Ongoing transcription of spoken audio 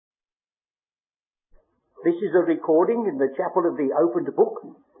This is a recording in the Chapel of the Opened Book,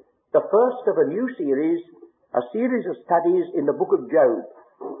 the first of a new series, a series of studies in the book of Job.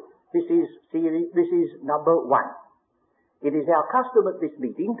 This is number 1. It is our custom at this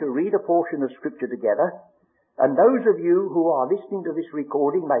meeting to read a portion of Scripture together, and those of you who are listening to this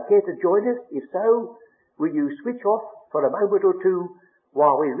recording may care to join us. If so, will you switch off for a moment or two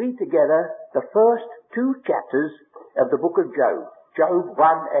while we read together the first 2 chapters of the book of Job, Job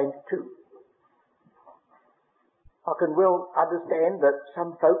 1 and 2. I can well understand that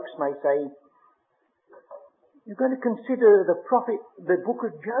some folks may say, you're going to consider the book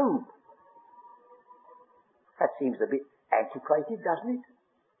of Job. That seems a bit antiquated, doesn't it?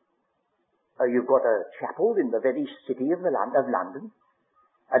 You've got a chapel in the very city of London,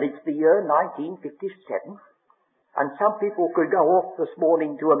 and it's the year 1957, and some people could go off this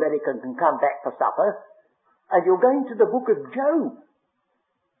morning to America and come back for supper, and you're going to the book of Job.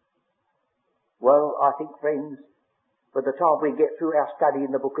 Well, I think, friends, by the time we get through our study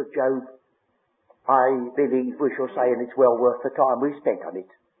in the book of Job, I believe we shall say, and it's well worth the time we spent on it.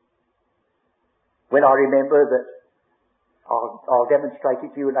 When I remember that, I'll demonstrate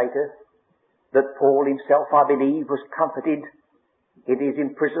it to you later, that Paul himself, I believe, was comforted in his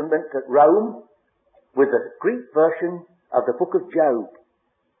imprisonment at Rome with the Greek version of the book of Job.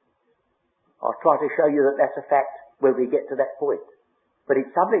 I'll try to show you that that's a fact when we get to that point. But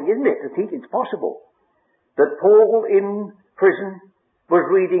it's something, isn't it, to think it's possible that Paul in prison was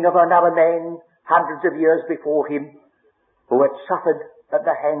reading of another man hundreds of years before him who had suffered at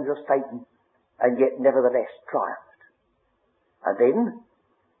the hands of Satan and yet nevertheless triumphed. And then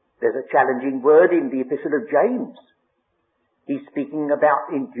there's a challenging word in the epistle of James. He's speaking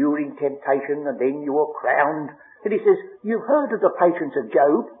about enduring temptation, and then you are crowned. And he says, you've heard of the patience of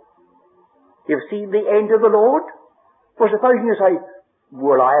Job. You've seen the end of the Lord. Well, supposing you say,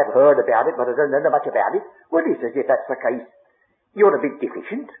 well, I have heard about it, but I don't know much about it. Well, he says, if that's the case, you're a bit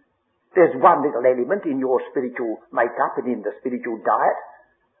deficient. There's one little element in your spiritual make-up and in the spiritual diet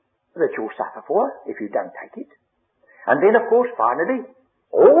that you'll suffer for if you don't take it. And then, of course, finally,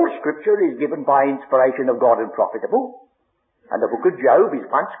 all Scripture is given by inspiration of God and profitable. And the book of Job is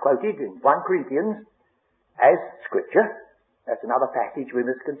once quoted in 1 Corinthians as Scripture. That's another passage we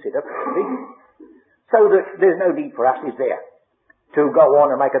must consider. So that there's no need for us, is there, to go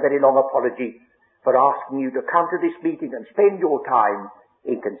on and make a very long apology for asking you to come to this meeting and spend your time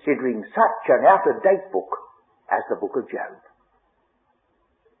in considering such an out-of-date book as the book of Job.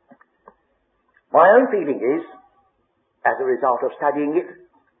 My own feeling is, as a result of studying it,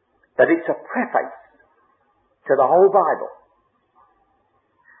 that it's a preface to the whole Bible.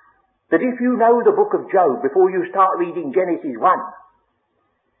 That if you know the book of Job before you start reading Genesis 1,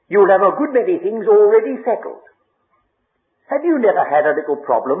 you'll have a good many things already settled. Have you never had a little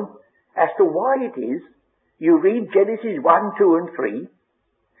problem as to why it is you read Genesis 1, 2 and 3,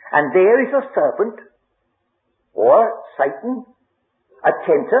 and there is a serpent, or Satan, a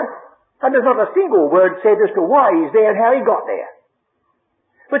tempter, and there's not a single word said as to why he's there and how he got there?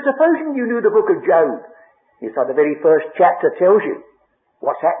 But supposing you knew the book of Job, it's like the very first chapter tells you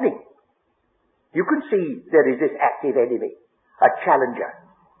what's happening. You can see there is this active enemy, a challenger,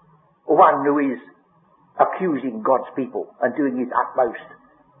 one who is accusing God's people and doing his utmost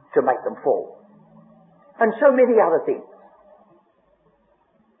to make them fall. And so many other things.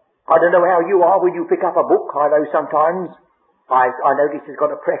 I don't know how you are when you pick up a book. I know sometimes I notice it's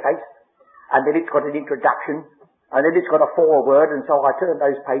got a preface, and then it's got an introduction, and then it's got a foreword, and so I turn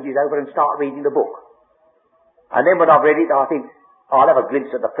those pages over and start reading the book. And then when I've read it, I think, I'll have a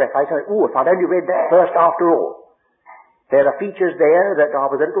glimpse of the preface. I think, if I'd only read that first after all. There are features there that I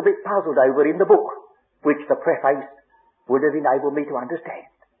was a little bit puzzled over in the book, which the preface would have enabled me to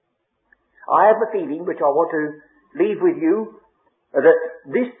understand. I have a feeling, which I want to leave with you, that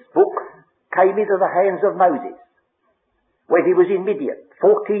this book came into the hands of Moses when he was in Midian,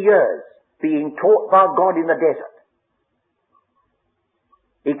 40 years, being taught by God in the desert.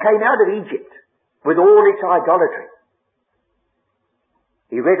 He came out of Egypt with all its idolatry.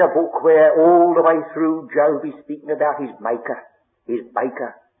 He read a book where all the way through Job is speaking about his Maker, his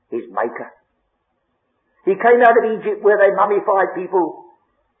Maker, his Maker. He came out of Egypt where they mummified people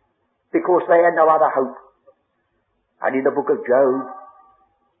because they had no other hope. And in the book of Job,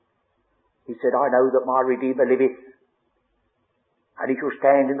 he said, I know that my Redeemer liveth, and he shall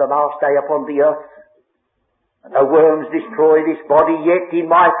stand in the last day upon the earth, and the worms destroy this body, yet in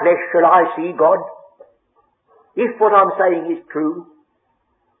my flesh shall I see God. If what I'm saying is true,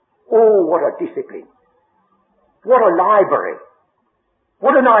 oh, what a discipline. What a library.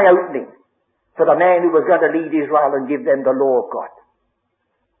 What an eye-opening for the man who was going to lead Israel and give them the law of God.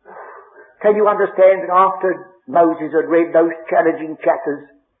 Can you understand that after Moses had read those challenging chapters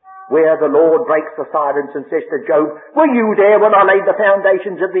where the Lord breaks the silence and says to Job, were you there when I laid the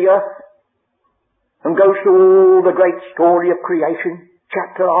foundations of the earth? And goes through all the great story of creation,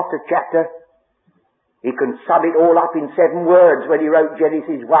 chapter after chapter. He can sum it all up in 7 words when he wrote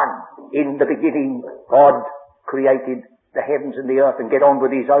Genesis 1. In the beginning, God created the heavens and the earth, and get on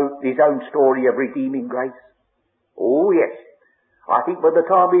with his own story of redeeming grace. Oh yes. I think by the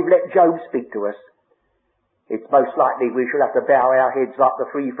time we've let Job speak to us, it's most likely we shall have to bow our heads like the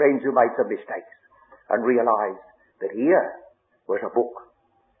 3 friends who made some mistakes and realize that here was a book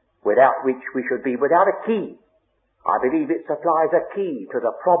without which we should be without a key. I believe it supplies a key to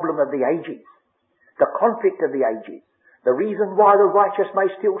the problem of the ages, the conflict of the ages, the reason why the righteous may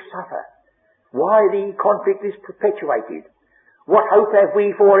still suffer, why the conflict is perpetuated. What hope have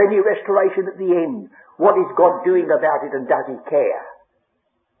we for any restoration at the end? What is God doing about it, and does he care?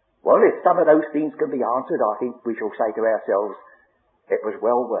 Well, if some of those things can be answered, I think we shall say to ourselves, it was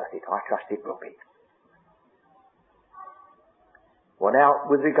well worth it. I trust it will be. Well, now,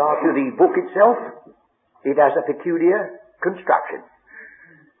 with regard to the book itself, it has a peculiar construction.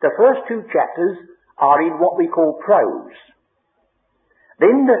 The first 2 chapters are in what we call prose.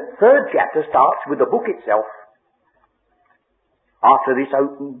 Then the 3rd chapter starts with the book itself. After this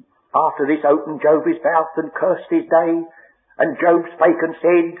opened Job his mouth and cursed his day, and Job spake and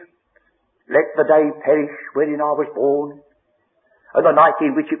said, let the day perish wherein I was born, and the night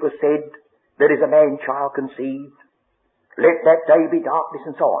in which it was said, there is a man-child conceived. Let that day be darkness,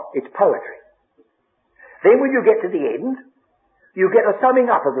 and so on. It's poetry. Then when you get to the end, you get a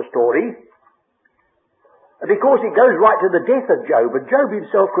summing up of the story, because it goes right to the death of Job, and Job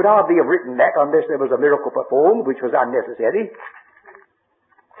himself could hardly have written that unless there was a miracle performed, which was unnecessary.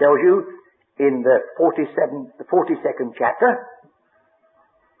 Tells you in the 42nd chapter,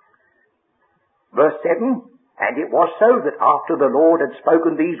 verse 7, and it was so that after the Lord had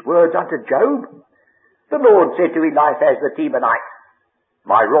spoken these words unto Job, the Lord said to Eliphaz the Temanite,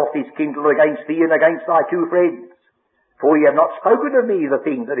 my wrath is kindled against thee and against thy 2 friends, for ye have not spoken of me the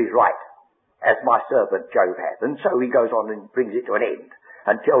thing that is right, as my servant Job hath. And so he goes on and brings it to an end,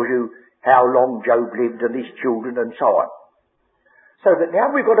 and tells you how long Job lived and his children and so on. So that now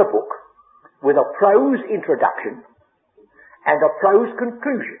we've got a book with a prose introduction and a prose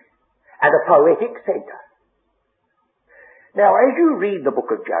conclusion and a poetic centre. Now, as you read the book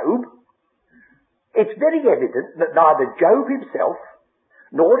of Job, it's very evident that neither Job himself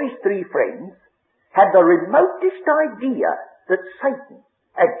nor his 3 friends had the remotest idea that Satan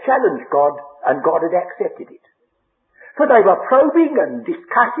had challenged God and God had accepted it. For they were probing and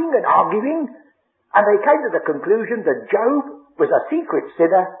discussing and arguing, and they came to the conclusion that Job was a secret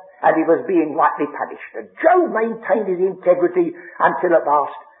sinner and he was being rightly punished. And Job maintained his integrity until at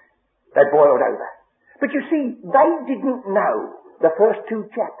last they boiled over. But you see, they didn't know the first 2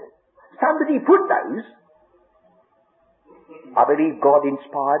 chapters. Somebody put those. I believe God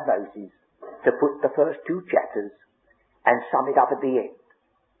inspired Moses to put the first 2 chapters and sum it up at the end.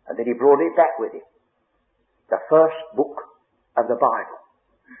 And then he brought it back with him. The first book of the Bible.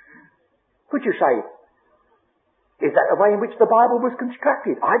 Would you say, is that the way in which the Bible was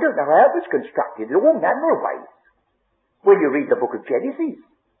constructed? I don't know how it was constructed in all manner of ways. When you read the book of Genesis,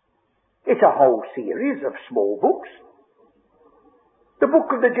 it's a whole series of small books. The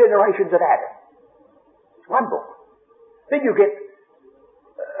book of the generations of Adam. It's one book. Then you get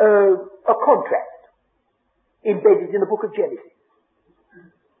a contract embedded in the book of Genesis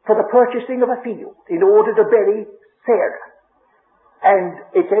for the purchasing of a field in order to bury Sarah. And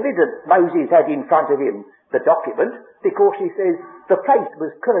it's evident Moses had in front of him the document, because he says the place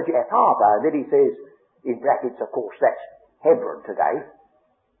was Kirjath Harbour, and then he says, in brackets, of course, that's Hebron today.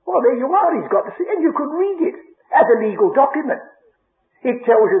 Well, there you are, he's got to see, and you could read it as a legal document. It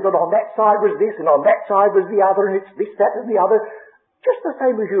tells you that on that side was this, and on that side was the other, and it's this, that, and the other, just the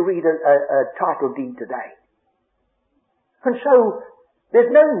same as you read a title deed today. And so,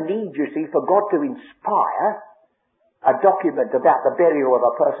 there's no need, you see, for God to inspire a document about the burial of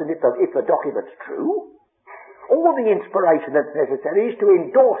a person if the document's true. All the inspiration that's necessary is to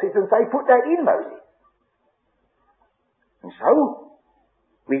endorse it and say, put that in, Moses. And so,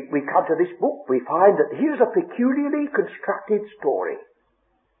 we come to this book, we find that here's a peculiarly constructed story,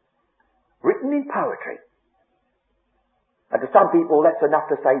 written in poetry. And to some people that's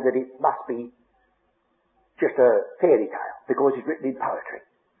enough to say that it must be just a fairy tale, because it's written in poetry.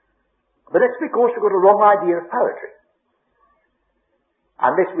 But that's because we've got a wrong idea of poetry.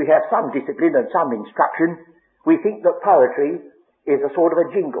 Unless we have some discipline and some instruction, we think that poetry is a sort of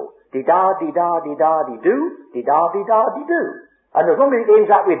a jingle. Di-da, di-da, di-da, di-do, di-da, di-da, di-do. And as long as it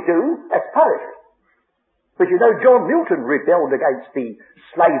ends up with do, that's poetry. But you know, John Milton rebelled against the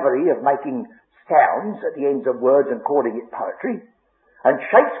slavery of making sounds at the ends of words and calling it poetry. And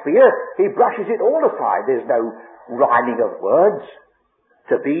Shakespeare, he brushes it all aside. There's no rhyming of words.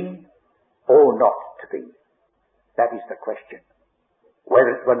 To be or not to be. That is the question.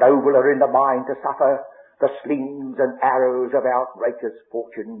 Whether it were nobler in the mind to suffer the slings and arrows of outrageous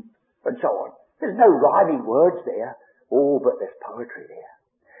fortune, and so on. There's no rhyming words there. Oh, but there's poetry there.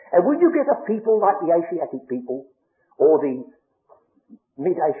 And when you get a people like the Asiatic people, or the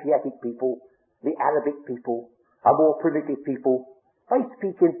mid-Asiatic people, the Arabic people, a more primitive people, they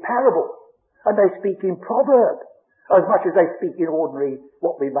speak in parable, and they speak in proverb, as much as they speak in ordinary,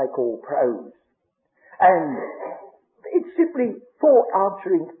 what we may call prose. And it's simply thought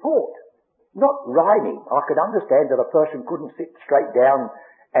answering thought, not rhyming. I could understand that a person couldn't sit straight down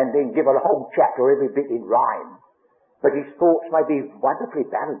and then give a whole chapter every bit in rhyme, but his thoughts may be wonderfully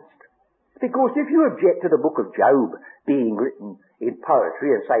balanced. Because if you object to the book of Job being written in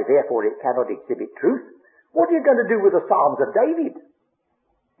poetry and say, therefore, it cannot exhibit truth, what are you going to do with the Psalms of David?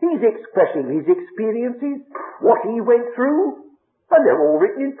 He's expressing his experiences, what he went through, and they're all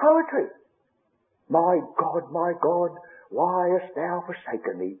written in poetry. My God, why hast thou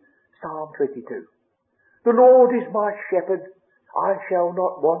forsaken me? Psalm 22. The Lord is my shepherd, I shall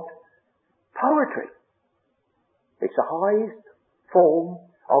not want. Poetry. It's the highest form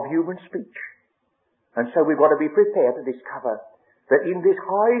of human speech. And so we've got to be prepared to discover that in this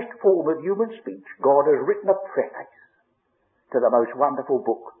highest form of human speech, God has written a preface to the most wonderful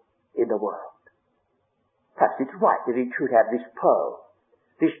book in the world. Perhaps it's right that it should have this pearl,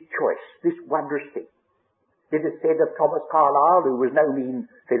 this choice, this wondrous thing. It is said of Thomas Carlyle, who was no mean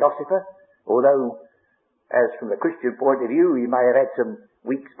philosopher, although, as from the Christian point of view, he may have had some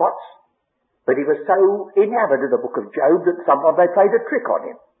weak spots, but he was so enamored of the book of Job that sometimes they played a trick on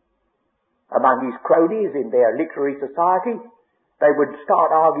him. Among his cronies in their literary society, they would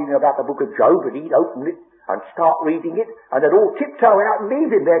start arguing about the book of Job, and he'd open it and start reading it, and they'd all tiptoe out and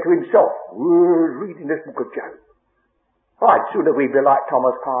leave him there to himself, reading this book of Job. I'd sooner we be like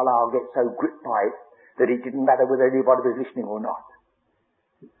Thomas Carlyle, get so gripped by it that it didn't matter whether anybody was listening or not.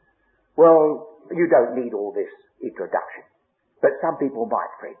 Well, you don't need all this introduction, but some people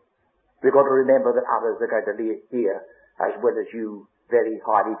might, friends. We've got to remember that others are going to hear, as well as you, very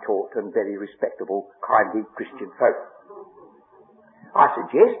highly taught and very respectable, kindly Christian folk. I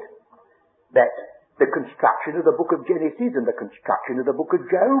suggest that the construction of the book of Genesis and the construction of the book of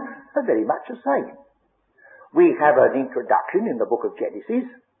Job are very much the same. We have an introduction in the book of Genesis,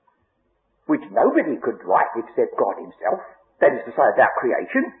 which nobody could write except God himself. That is to say, about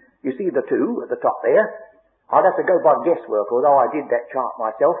creation. You see the two at the top there. I'd have to go by guesswork, although I did that chart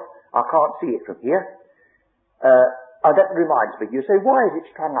myself. I can't see it from here. And that reminds me, you say, why is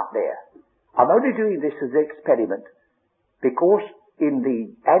it strung up there? I'm only doing this as an experiment because in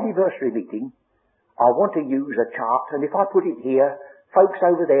the anniversary meeting, I want to use a chart, and if I put it here, folks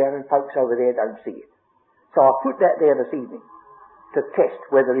over there and folks over there don't see it. So I'll put that there this evening to test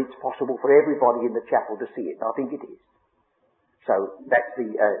whether it's possible for everybody in the chapel to see it, and I think it is. So that's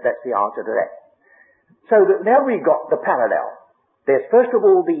the answer to that. So that now we've got the parallel. There's first of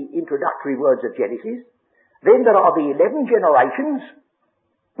all the introductory words of Genesis, then there are the 11 generations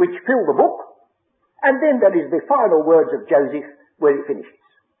which fill the book, and then there is the final words of Joseph where it finishes.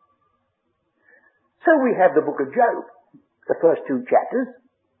 So we have the book of Job, the first two chapters,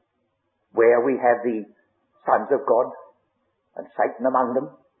 where we have the sons of God and Satan among them,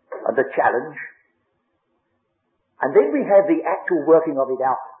 and the challenge. And then we have the actual working of it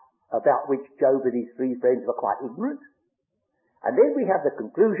out, about which Job and his three friends were quite ignorant. And then we have the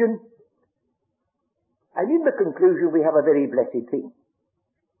conclusion, and in the conclusion we have a very blessed thing.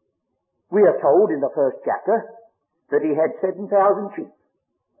 We are told in the first chapter that he had 7,000 sheep.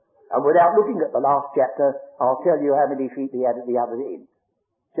 And without looking at the last chapter, I'll tell you how many sheep he had at the other end.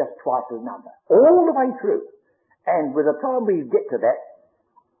 Just twice the number. All the way through. And by the time we get to that,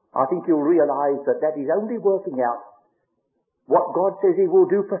 I think you'll realize that that is only working out what God says he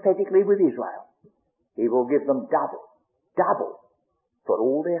will do prophetically with Israel. He will give them double for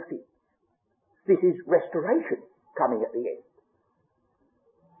all their sins. This is restoration coming at the end.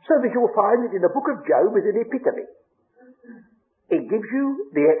 So that you'll find that in the book of Job is an epitome. It gives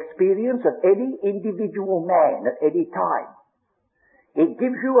you the experience of any individual man at any time. It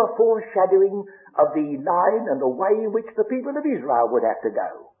gives you a foreshadowing of the line and the way in which the people of Israel would have to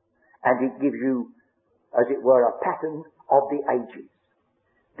go. And it gives you, as it were, a pattern of the ages.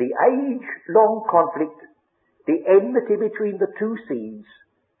 The age-long conflict, the enmity between the two seeds,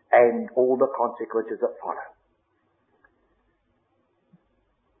 and all the consequences that follow.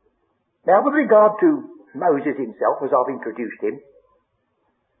 Now, with regard to Moses himself, as I've introduced him,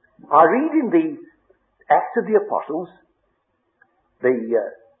 I read in the Acts of the Apostles, the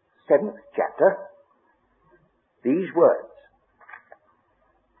 7th chapter, these words.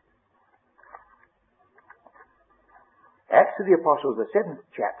 Acts of the Apostles, the 7th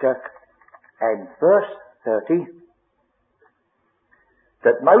chapter, and verse 30,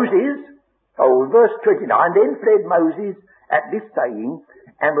 that Moses, verse 29, then fled Moses at this saying,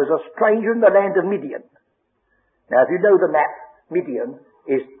 and was a stranger in the land of Midian. Now, if you know the map, Midian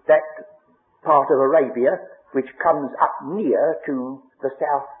is that part of Arabia which comes up near to the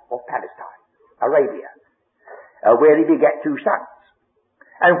south of Palestine, Arabia, where he begat 2 sons.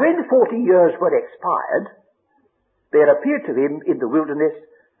 And when 40 years were expired, there appeared to him in the wilderness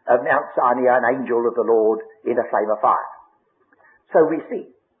of Mount Sinai an angel of the Lord in a flame of fire. So we see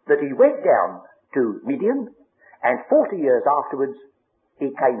that he went down to Midian, and 40 years afterwards he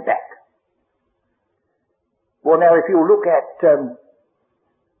came back. Well, now if you look at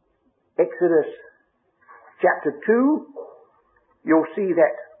Exodus chapter 2, you'll see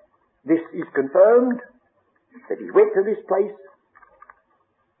that this is confirmed, that he went to this place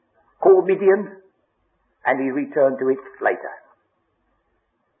called Midian, and he returned to it later.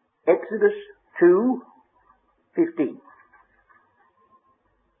 Exodus 2:15.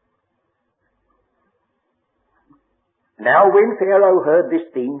 Now when Pharaoh heard this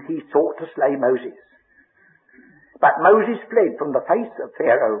thing, he sought to slay Moses. But Moses fled from the face of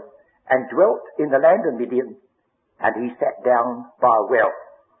Pharaoh and dwelt in the land of Midian, and he sat down by a well.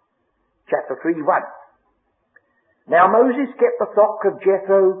 Chapter 3:1. Now Moses kept the flock of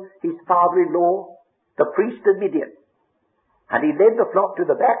Jethro, his father-in-law, the priest of Midian, and he led the flock to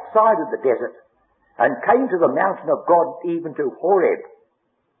the backside of the desert, and came to the mountain of God, even to Horeb.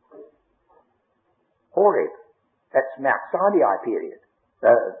 Horeb, that's Mount Sinai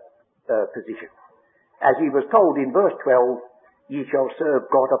position. As he was told in verse 12, ye shall serve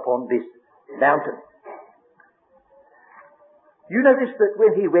God upon this mountain. You notice that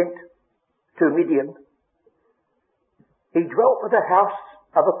when he went to Midian, he dwelt with the house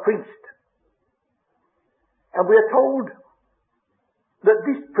of a priest. And we are told that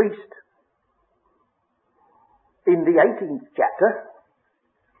this priest, in the 18th chapter,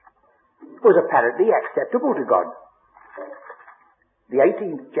 was apparently acceptable to God. The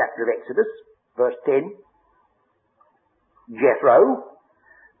 18th chapter of Exodus, verse 10, Jethro,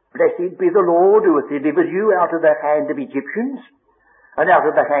 blessed be the Lord who hath delivered you out of the hand of Egyptians, and out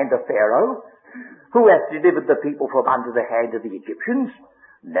of the hand of Pharaoh, who hath delivered the people from under the hand of the Egyptians.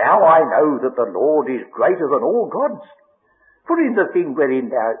 Now I know that the Lord is greater than all gods, for in the thing wherein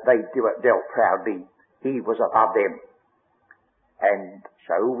they dealt proudly, he was above them. And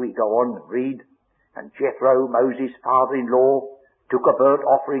so we go on and read, and Jethro, Moses' father-in-law, took a burnt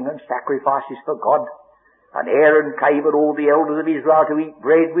offering and sacrifices for God, and Aaron came and all the elders of Israel to eat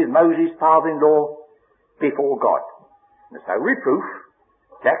bread with Moses' father-in-law before God. There's no reproof,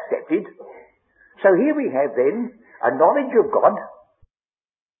 it's accepted. So here we have then a knowledge of God,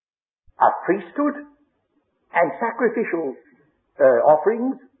 a priesthood, and sacrificial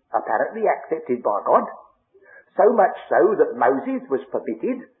offerings apparently accepted by God, so much so that Moses was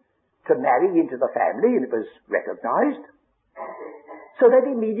permitted to marry into the family, and it was recognized. So that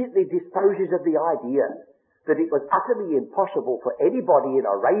immediately disposes of the idea that it was utterly impossible for anybody in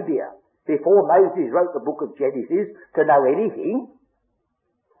Arabia, before Moses wrote the book of Genesis, to know anything.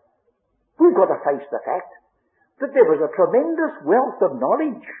 We've got to face the fact that there was a tremendous wealth of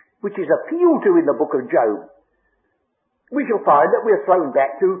knowledge which is appealed to in the book of Job. We shall find that we're thrown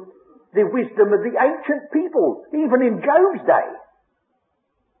back to the wisdom of the ancient people, even in Job's day.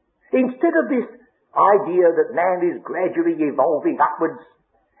 Instead of this idea that man is gradually evolving upwards,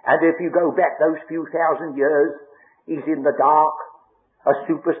 and if you go back those few thousand years, he's in the dark, a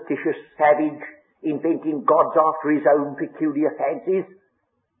superstitious savage, inventing gods after his own peculiar fancies.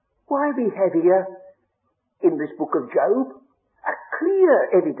 Why we have here, in this book of Job, a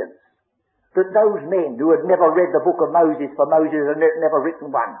clear evidence that those men who had never read the book of Moses, for Moses had never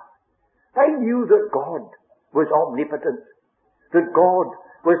written one, they knew that God was omnipotent, that God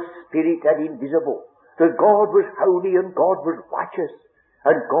was spirit and invisible, that God was holy and God was righteous,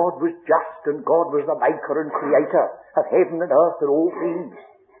 and God was just and God was the maker and creator of heaven and earth and all things.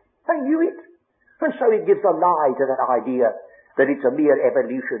 They knew it. And so it gives a lie to that idea that it's a mere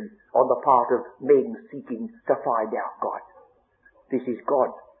evolution on the part of men seeking to find out God. This is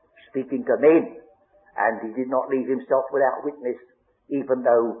God speaking to men, and he did not leave himself without witness, even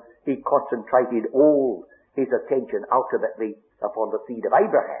though he concentrated all his attention ultimately upon the seed of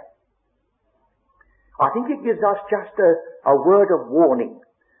Abraham. I think it gives us just a word of warning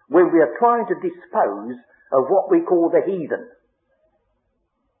when we are trying to dispose of what we call the heathen.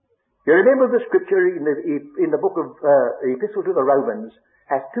 You remember the scripture in the book of the Epistle to the Romans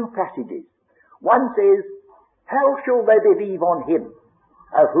has two passages. One says, how shall they believe on him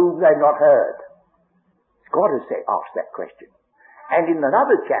of whom they've not heard? God has asked that question. And in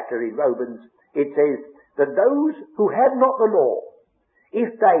another chapter in Romans, it says that those who have not the law,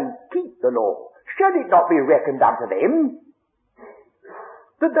 if they keep the law, shall it not be reckoned unto them?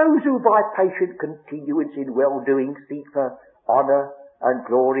 That those who by patient continuance in well-doing seek for honour and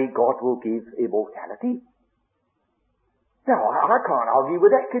glory, God will give immortality. Now, I can't argue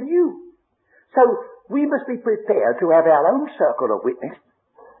with that, can you? So, we must be prepared to have our own circle of witness.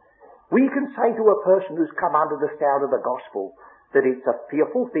 We can say to a person who's come under the sound of the gospel that it's a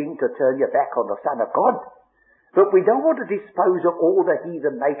fearful thing to turn your back on the Son of God. But we don't want to dispose of all the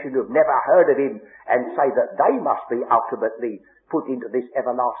heathen nation who've never heard of him and say that they must be ultimately put into this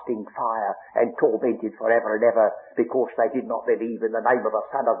everlasting fire and tormented forever and ever because they did not believe in the name of a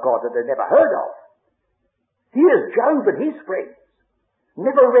Son of God that they never heard of. Here's Job and his friends,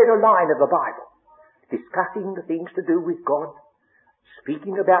 never read a line of the Bible, discussing the things to do with God,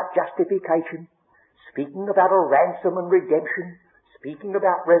 speaking about justification, speaking about a ransom and redemption, speaking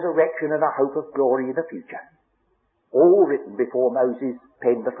about resurrection and a hope of glory in the future. All written before Moses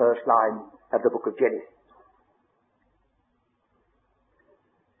penned the first line of the book of Genesis.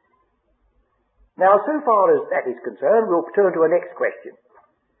 Now, so far as that is concerned, we'll turn to a next question.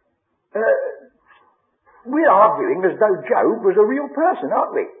 We're arguing as though Job was a real person,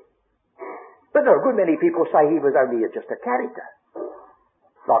 aren't we? But there are a good many people say he was only just a character.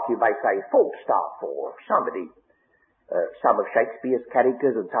 Like you may say Falstaff or somebody. Some of Shakespeare's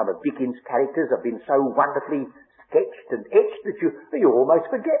characters and some of Dickens' characters have been so wonderfully sketched and etched that you almost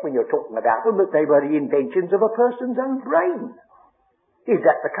forget when you're talking about them that they were the inventions of a person's own brain. Is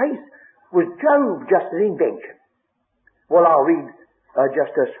that the case? Was Job just an invention? Well, I'll read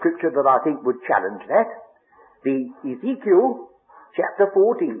just a scripture that I think would challenge that. The Ezekiel chapter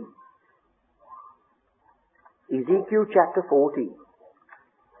 14. Ezekiel chapter 14.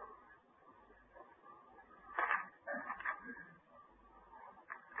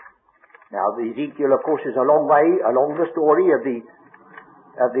 Now, Ezekiel, of course, is a long way along the story of the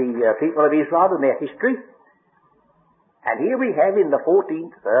people of Israel and their history. And here we have in the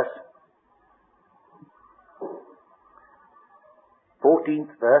 14th verse, 14th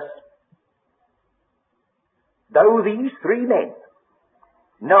verse, though these three men,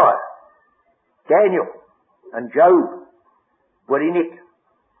 Noah, Daniel, and Job, were in it,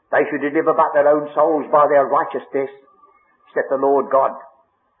 they should deliver but their own souls by their righteousness, saith the Lord God.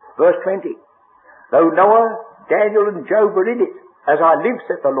 Verse 20, though Noah, Daniel, and Job were in it, as I live,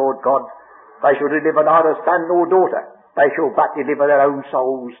 saith the Lord God, they shall deliver neither son nor daughter, they shall but deliver their own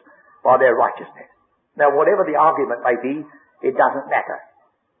souls by their righteousness. Now, whatever the argument may be, it doesn't matter.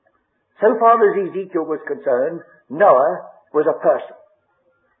 So far as Ezekiel was concerned, Noah was a person.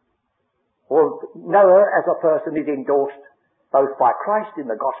 Well, Noah as a person is endorsed both by Christ in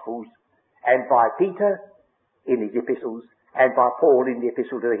the Gospels and by Peter in his epistles and by Paul in the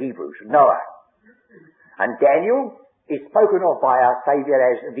epistle to the Hebrews. Noah. And Daniel is spoken of by our Saviour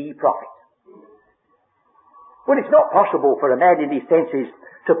as the prophet. Well, it's not possible for a man in his senses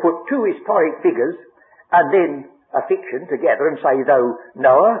to put two historic figures and then a fiction together and say, though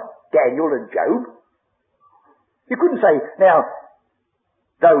Noah, Daniel and Job. You couldn't say, now,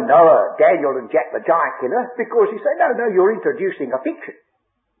 though Noah, Daniel and Jack the Giant Killer, because you say, no, you're introducing a fiction.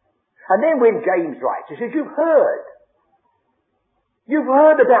 And then when James writes, he says, you've heard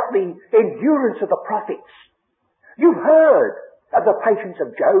about the endurance of the prophets. You've heard of the patience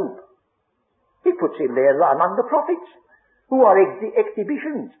of Job. He puts him there among the prophets, who are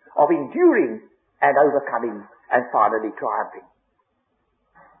exhibitions of enduring and overcoming and finally triumphing.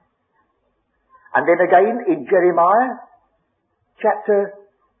 And then again in Jeremiah chapter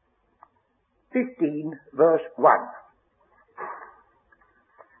 15 verse 1.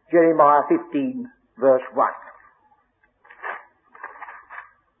 Jeremiah 15 verse 1.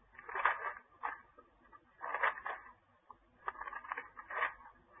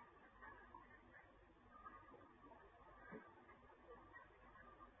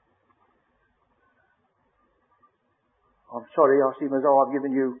 I'm sorry, I seem as though I've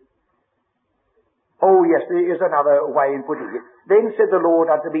given you... Oh yes, there is another way in putting it. Then said the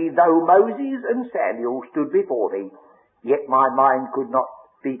Lord unto me, though Moses and Samuel stood before thee, yet my mind could not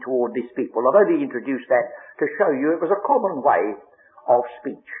be toward this people. I've only introduced that to show you it was a common way of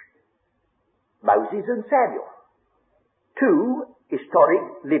speech. Moses and Samuel. Two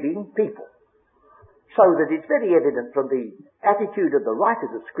historic living people. So that it's very evident from the attitude of the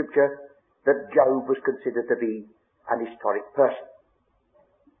writers of Scripture that Job was considered to be an historic person.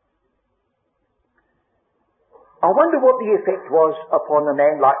 I wonder what the effect was upon a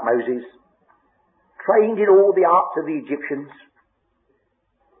man like Moses, trained in all the arts of the Egyptians,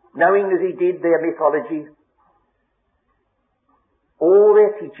 knowing as he did their mythology, all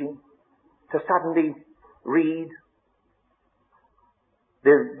their teaching, to suddenly read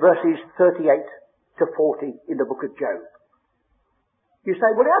the verses 38 to 40 in the book of Job. You say,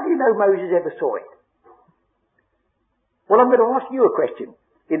 well, how do you know Moses ever saw it? Well, I'm going to ask you a question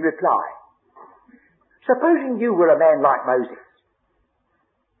in reply. Supposing you were a man like Moses,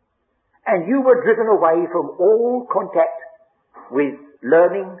 and you were driven away from all contact with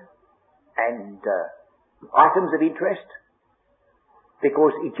learning and items of interest,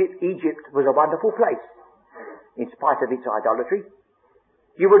 because Egypt was a wonderful place, in spite of its idolatry.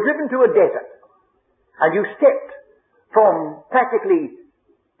 You were driven to a desert, and you stepped from practically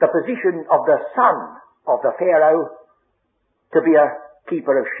the position of the son of the Pharaoh to be a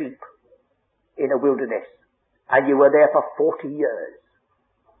keeper of sheep in a wilderness, and you were there for 40 years.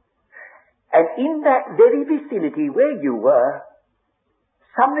 And in that very vicinity where you were,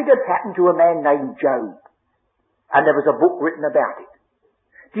 something had happened to a man named Job, and there was a book written about it.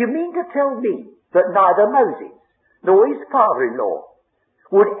 Do you mean to tell me that neither Moses nor his father-in-law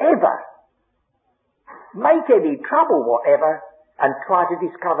would ever make any trouble whatever and try to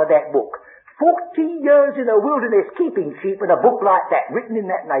discover that book? 40 years in a wilderness keeping sheep and a book like that written in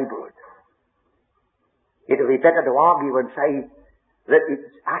that neighbourhood. It would be better to argue and say that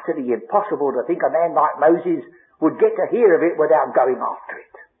it's utterly impossible to think a man like Moses would get to hear of it without going after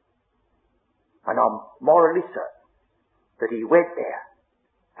it. And I'm morally certain that he went there,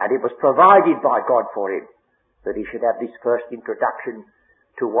 and it was provided by God for him that he should have this first introduction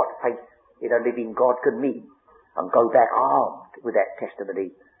to what faith in a living God could mean, and go back armed with that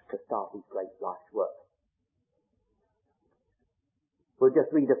testimony to start his great life's work. We'll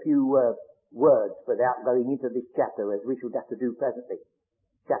just read a few words without going into this chapter, as we should have to do presently.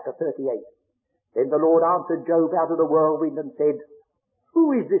 Chapter 38. Then the Lord answered Job out of the whirlwind and said,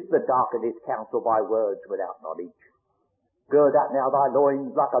 Who is this that darkeneth counsel by words without knowledge? Gird up now thy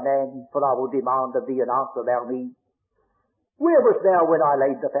loins like a man, for I will demand of thee an answer thou me. Where wast thou when I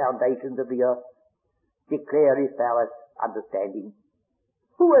laid the foundations of the earth? Declare if thou hast understanding.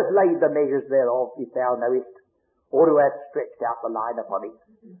 Who hath laid the measures thereof, if thou knowest, or who hath stretched out the line upon it?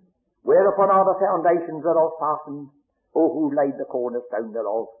 Whereupon are the foundations thereof fastened, or who laid the cornerstone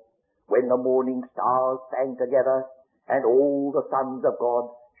thereof? When the morning stars sang together, and all the sons of God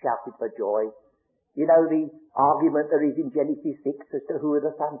shouted for joy. You know the argument there is in Genesis 6 as to who are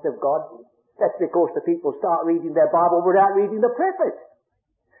the sons of God? That's because the people start reading their Bible without reading the preface.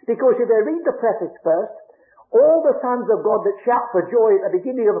 Because if they read the preface first, all the sons of God that shout for joy at the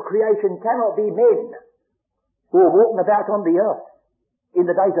beginning of creation cannot be men who are walking about on the earth in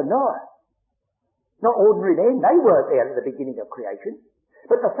the days of Noah. Not ordinary men, they weren't there at the beginning of creation.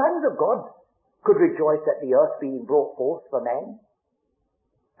 But the sons of God could rejoice at the earth being brought forth for man.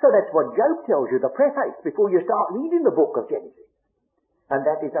 So that's what Job tells you, the preface, before you start reading the book of Genesis. And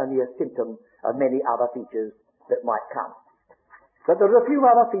that is only a symptom of many other features that might come. But there are a few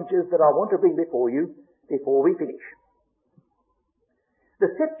other features that I want to bring before you before we finish.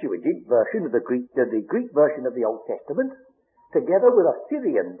 The Septuagint version of the Greek version of the Old Testament, together with a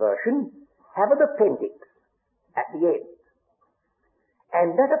Syrian version, have an appendix at the end.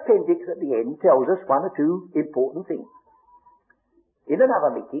 And that appendix at the end tells us one or two important things. In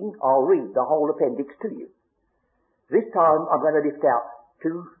another meeting, I'll read the whole appendix to you. This time, I'm going to lift out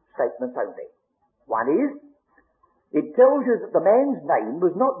two statements only. One is, it tells you that the man's name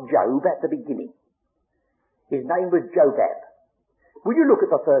was not Job at the beginning. His name was Jobab. Will you look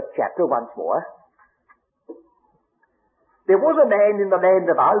at the first chapter once more? There was a man in the land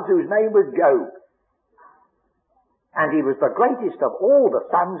of Uz whose name was Job, and he was the greatest of all the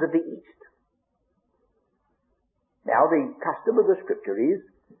sons of the east. Now, the custom of the Scripture is,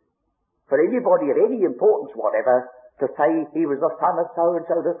 for anybody of any importance whatever, to say he was the son of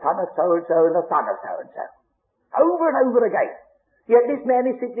so-and-so, the son of so-and-so, and the son of so-and-so. Over and over again. Yet this man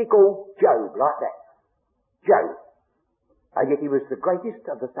is simply called Job, like that. Job. And yet he was the greatest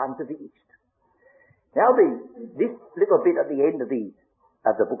of the sons of the east. Now, this little bit at the end of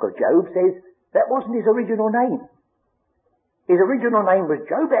the book of Job says that wasn't his original name. His original name was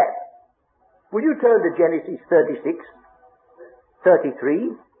Jobab. Will you turn to Genesis 36,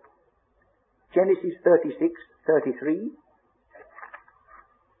 33? Genesis 36, 33.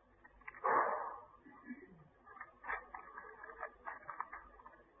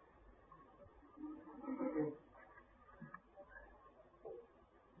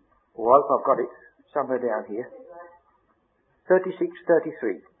 Oh, I hope I've got it somewhere down here.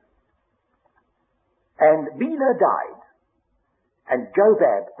 36:33. And Bela died, and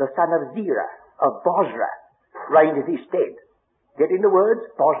Jobab, the son of Zerah, of Bozrah, reigned in his stead. Get in the words,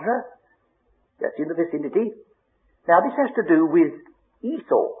 Bozrah? That's in the vicinity. Now this has to do with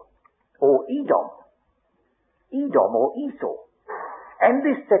Esau, or Edom. Edom or Esau. And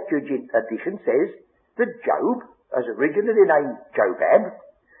this Septuagint edition says that Job, as originally named Jobab,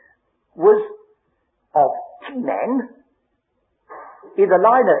 was of Timnan, in the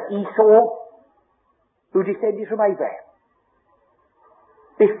line of Esau, who descended from Abraham.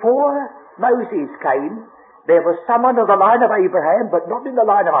 Before Moses came, there was someone of the line of Abraham, but not in the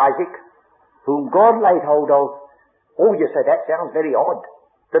line of Isaac, whom God laid hold of. Oh, you say, that sounds very odd,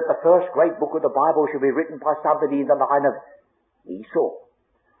 that the first great book of the Bible should be written by somebody in the line of Esau.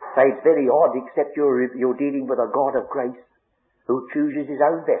 Say, it's very odd, except you're dealing with a God of grace, who chooses his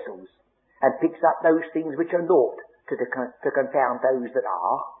own vessels, and picks up those things which are naught to confound those that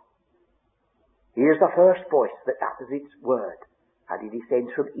are. Here's the first voice that utters its word, and it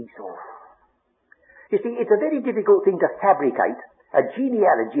descends from Esau. You see, it's a very difficult thing to fabricate a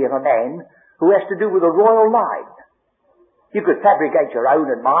genealogy of a man who has to do with a royal line. You could fabricate your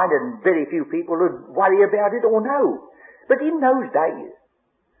own and mine, and very few people would worry about it or know. But in those days,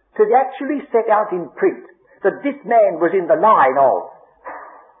 to actually set out in print that this man was in the line of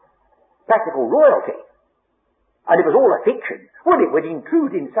practical royalty, and it was all a fiction, well, it would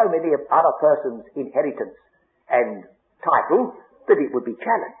intrude in so many other persons' inheritance and title that it would be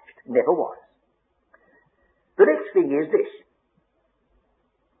challenged. Never was. The next thing is this.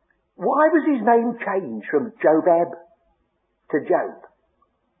 Why was his name changed from Jobab to Job?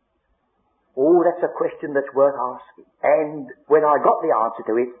 Oh, that's a question that's worth asking. And when I got the answer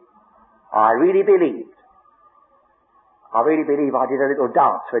to it, I really believe I did a little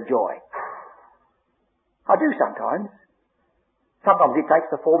dance for joy. I do sometimes. Sometimes it takes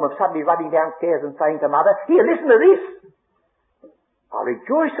the form of suddenly running downstairs and saying to Mother, "Here, listen to this. I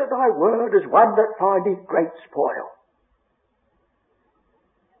rejoice at thy word as one that findeth great spoil."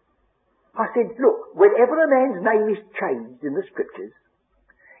 I said, look, whenever a man's name is changed in the Scriptures,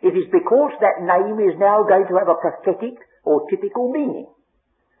 it is because that name is now going to have a prophetic or typical meaning.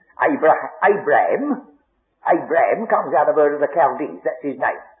 Abraham comes out of Ur of the Chaldees, that's his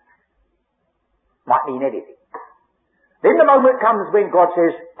name. Might mean anything. Then the moment comes when God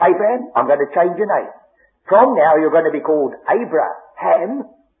says, Abraham, I'm going to change your name. From now you're going to be called Abraham.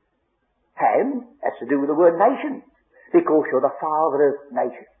 Ham has to do with the word nation, because you're the father of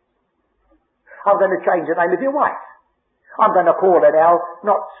nations. I'm going to change the name of your wife. I'm going to call her now,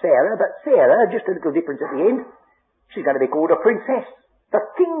 not Sarah, but Sarah, just a little difference at the end. She's going to be called a princess. The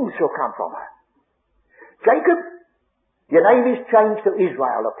kings shall come from her. Jacob, your name is changed to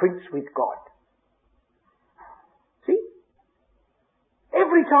Israel, a prince with God. See?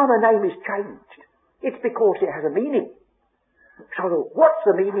 Every time a name is changed, it's because it has a meaning. So what's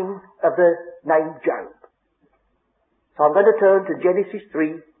the meaning of the name Job? So I'm going to turn to Genesis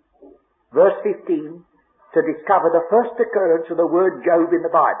 3, verse 15, to discover the first occurrence of the word Job in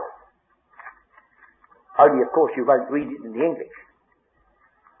the Bible. Only, of course, you won't read it in the English.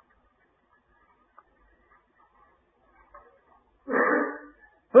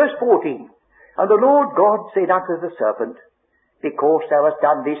 Verse 14, And the Lord God said unto the serpent, Because thou hast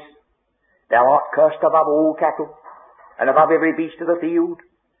done this, thou art cursed above all cattle, and above every beast of the field.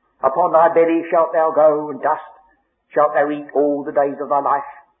 Upon thy belly shalt thou go, and dust shalt thou eat all the days of thy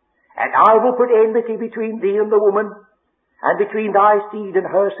life. And I will put enmity between thee and the woman, and between thy seed and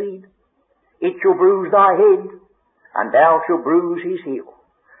her seed. It shall bruise thy head, and thou shalt bruise his heel.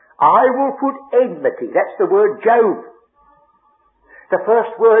 I will put enmity, that's the word Job. The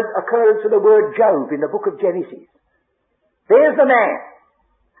first word occurrence of the word Job in the book of Genesis. There's the man,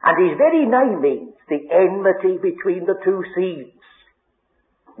 and his very name means the enmity between the two seeds.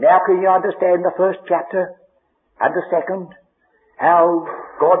 Now can you understand the first chapter and the second? How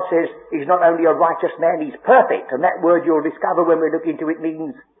God says he's not only a righteous man, he's perfect. And that word you'll discover when we look into it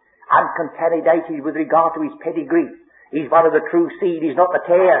means uncontaminated with regard to his pedigree. He's one of the true seed, he's not the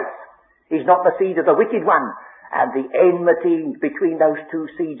tares. He's not the seed of the wicked one. And the enmity between those two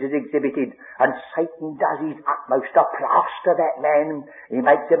seeds is exhibited. And Satan does his utmost to plaster that man. He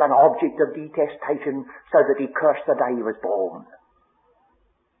makes him an object of detestation so that he cursed the day he was born.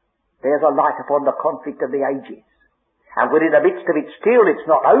 There's a light upon the conflict of the ages. And we're in the midst of it still, it's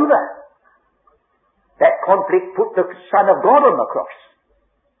not over. That conflict put the Son of God on the cross.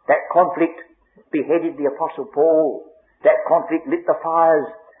 That conflict beheaded the Apostle Paul. That conflict lit the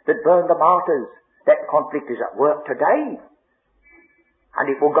fires that burned the martyrs. That conflict is at work today. And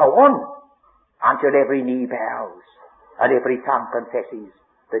it will go on until every knee bows and every tongue confesses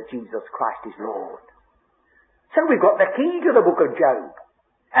that Jesus Christ is Lord. So we've got the key to the book of Job.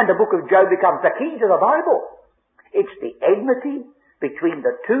 And the book of Job becomes the key to the Bible. It's the enmity between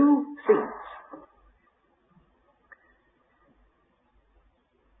the two seeds.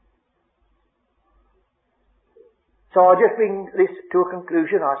 So I'll just bring this to a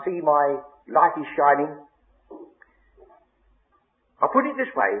conclusion. I see my light is shining. I'll put it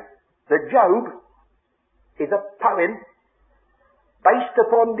this way, that Job is a poem based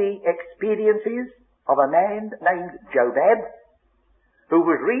upon the experiences of a man named Jobab, who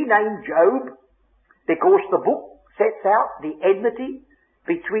was renamed Job because the book sets out the enmity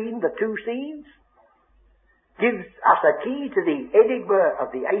between the two seeds, gives us a key to the enigma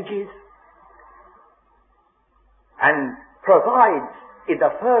of the ages, and provides in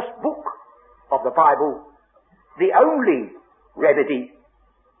the first book of the Bible the only remedy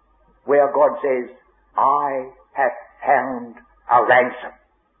where God says, I have found a ransom.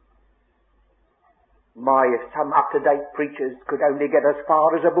 If some up-to-date preachers could only get as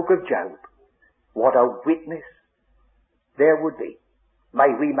far as the book of Job, what a witness there would be.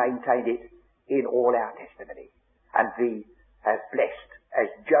 May we maintain it in all our testimony and be as blessed as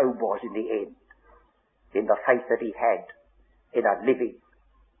Job was in the end, in the faith that he had in a living,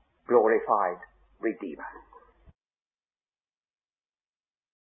 glorified Redeemer.